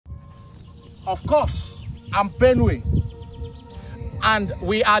Of course, I'm Benue. And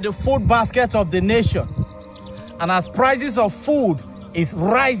we are the food basket of the nation. And as prices of food is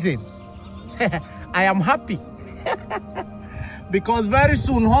rising, I am happy. Because very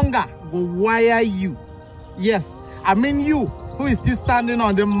soon hunger will wire you. Yes, I mean you who is still standing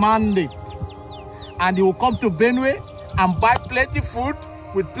on the mandate. And you will come to Benue and buy plenty food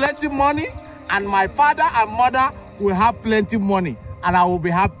with plenty money. And my father and mother will have plenty money. And I will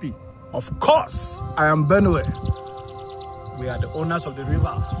be happy. Of course, I am Benue. We are the owners of the river.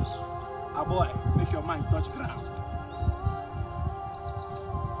 Ah boy, make your mind touch ground.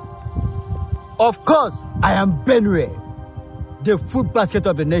 Of course, I am Benue, the food basket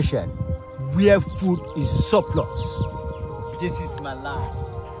of the nation, where food is surplus. This is my life.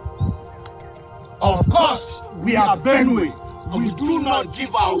 Of course, we are Benue. We do not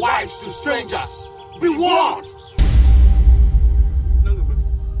give our wives to strangers. Be warned!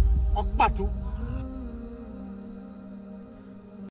 Okpatu.